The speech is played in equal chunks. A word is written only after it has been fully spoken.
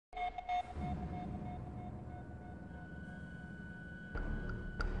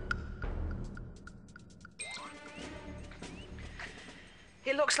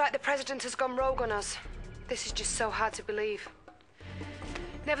It looks like the President has gone rogue on us. This is just so hard to believe.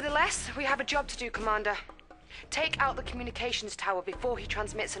 Nevertheless, we have a job to do, Commander. Take out the communications tower before he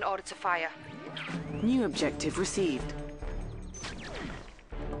transmits an order to fire. New objective received.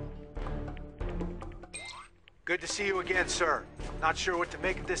 Good to see you again, sir. Not sure what to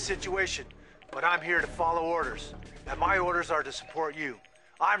make of this situation, but I'm here to follow orders. And my orders are to support you.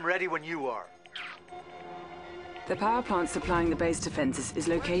 I'm ready when you are. The power plant supplying the base defenses is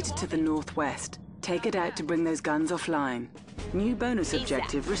located to the northwest. Take it out to bring those guns offline. New bonus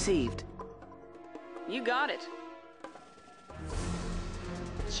objective received. You got it.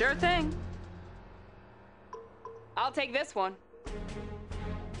 Sure thing. I'll take this one.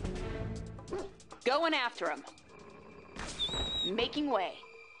 Going after him. Making way.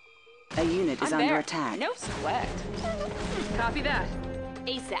 A unit is under attack. No sweat. Copy that.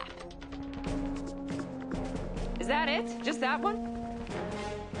 ASAP. Is that it? Just that one?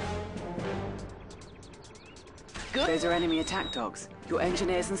 Good. Those are enemy attack dogs. Your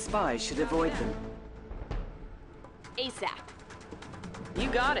engineers and spies should avoid them. ASAP. You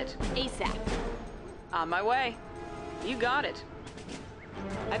got it. ASAP. On my way. You got it.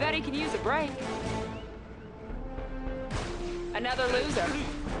 I bet he can use a break. Another loser.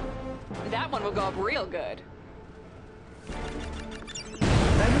 That one will go up real good.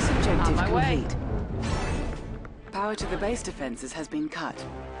 Bonus objective On my complete. way. Power to the base defenses has been cut.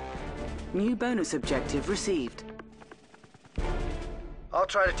 New bonus objective received. I'll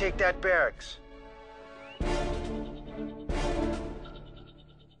try to take that barracks.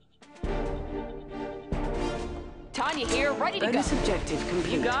 Tanya here, ready to go. Bonus objective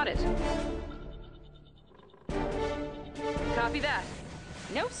complete. You got it. Copy that.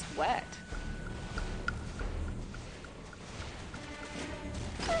 No sweat.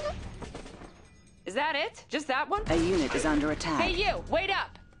 Is that it? Just that one? A unit is under attack. Hey you, wait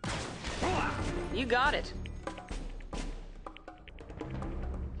up! You got it.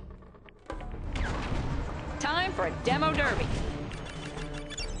 Time for a demo derby.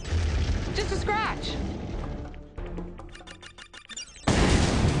 Just a scratch.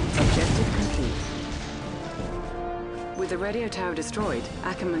 Objective complete. With the radio tower destroyed,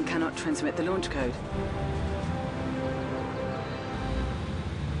 Ackerman cannot transmit the launch code.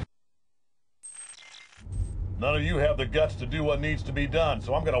 None of you have the guts to do what needs to be done,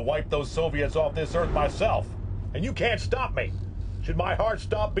 so I'm gonna wipe those Soviets off this Earth myself. And you can't stop me. Should my heart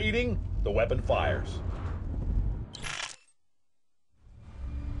stop beating, the weapon fires.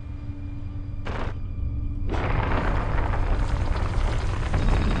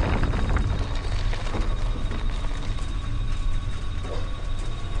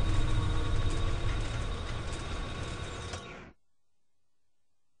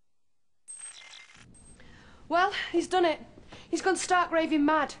 Well, he's done it. He's gone stark raving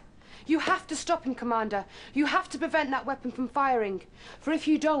mad. You have to stop him, Commander. You have to prevent that weapon from firing. For if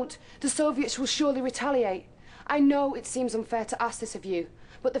you don't, the Soviets will surely retaliate. I know it seems unfair to ask this of you,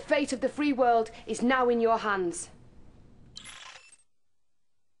 but the fate of the free world is now in your hands.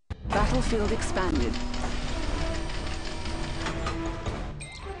 Battlefield expanded.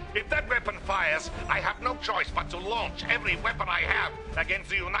 If that weapon fires, I have no choice but to launch every weapon I have against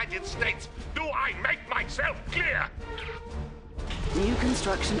the United States. Do I make myself clear? New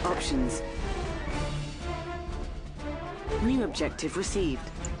construction options. New objective received.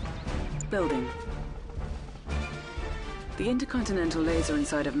 Building. The intercontinental laser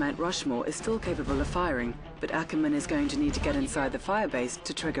inside of Mount Rushmore is still capable of firing, but Ackerman is going to need to get inside the firebase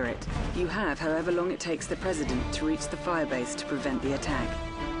to trigger it. You have however long it takes the President to reach the firebase to prevent the attack.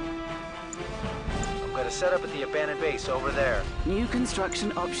 I'm gonna set up at the abandoned base over there. New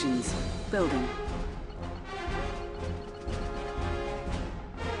construction options. Building.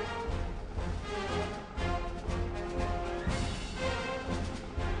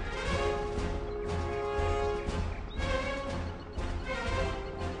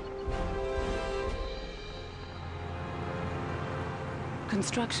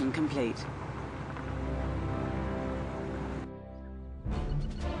 Construction complete.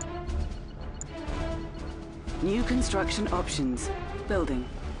 New construction options. Building.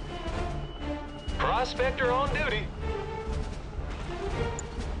 Prospector on duty.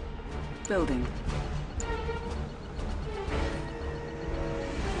 Building.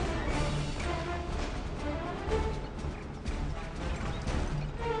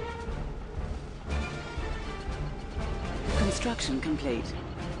 Construction complete.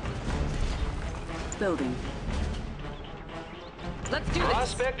 Building. Let's do this.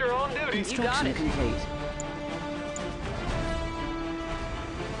 Prospector on duty. You got Construction it. complete.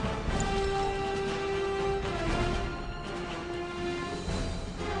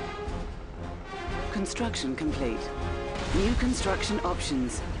 Construction complete. New construction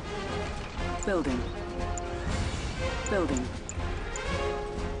options. Building. Building.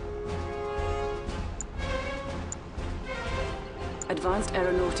 Advanced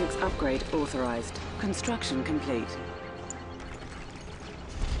aeronautics upgrade authorized. Construction complete.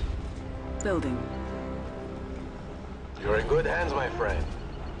 Building. You're in good hands, my friend.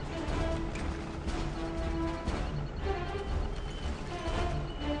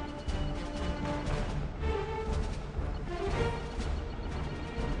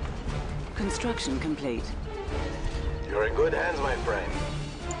 Construction complete. You're in good hands, my friend.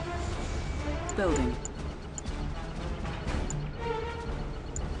 Building.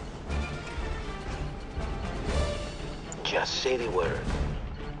 Just say the word.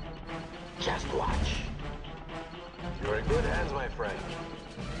 Just watch. You're in good hands, my friend.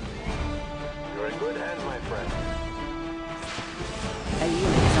 You're in good hands, my friend. A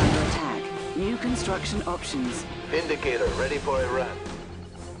unit is under attack. New construction options. Vindicator ready for a run.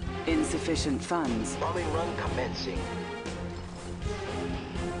 Insufficient funds. Bombing run commencing.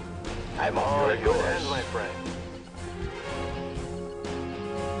 I'm all yours. You're in good hands, my friend.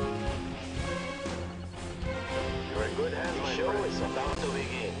 You're in good hands, my friend. The show is about to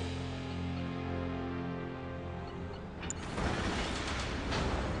begin.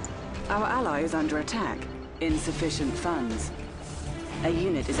 Our ally is under attack. Insufficient funds. A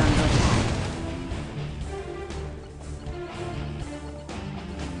unit is under attack.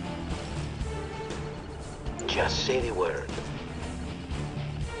 Just say the word.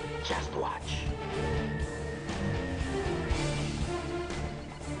 Just watch.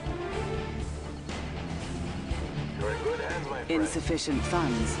 You're in good hands, my friend. Insufficient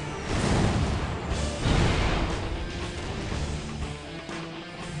funds.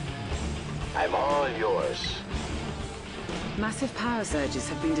 I'm all yours. Massive power surges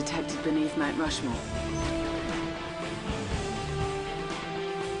have been detected beneath Mount Rushmore.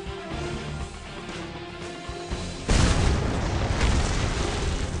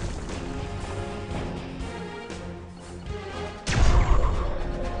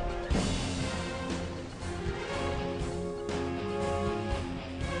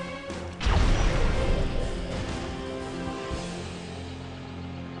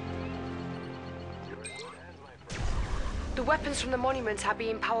 The weapons from the monuments are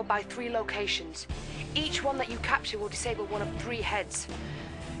being powered by 3 locations. Each one that you capture will disable one of 3 heads.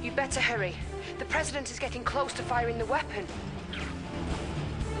 You better hurry. The President is getting close to firing the weapon.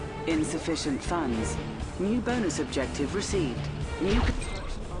 Insufficient funds. New bonus objective received. New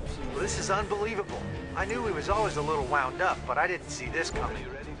construction options. This is unbelievable. I knew he was always a little wound up, but I didn't see this coming.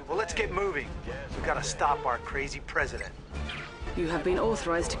 Well, let's get moving. We gotta stop our crazy president. You have been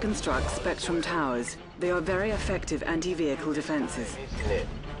authorized to construct Spectrum Towers. They are very effective anti-vehicle defenses. Isn't it?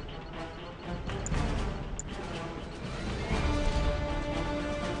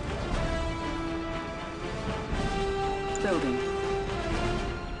 Building.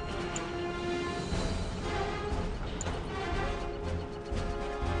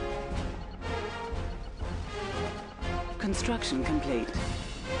 Construction complete.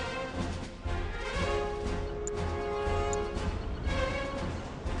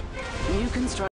 New construction.